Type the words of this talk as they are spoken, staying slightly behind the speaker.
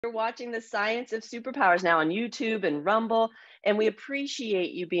We're watching the Science of Superpowers now on YouTube and Rumble, and we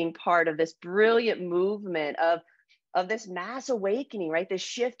appreciate you being part of this brilliant movement of this mass awakening, right? This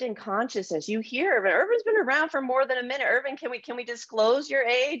shift in consciousness. You hear Ervin. Ervin's been around for more than a minute. Ervin, can we disclose your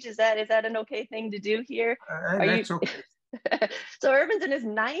age? Is that an okay thing to do here? Are you? That's okay. So Ervin's in his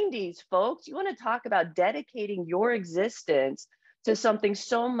 90s, folks. You want to talk about dedicating your existence to something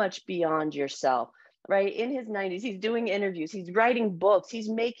so much beyond yourself, right? In his 90s, he's doing interviews, he's writing books, he's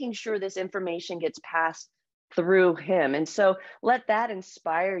making sure this information gets passed through him. And so let that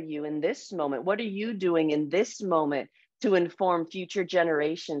inspire you in this moment. What are you doing in this moment to inform future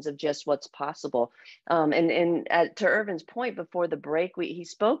generations of just what's possible? To Ervin's point before the break, he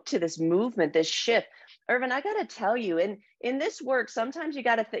spoke to this movement, this shift. Ervin, I got to tell you, in this work, sometimes you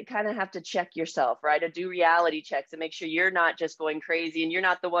got to kind of have to check yourself, right? To do reality checks and make sure you're not just going crazy and you're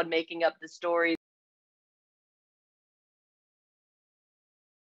not the one making up the stories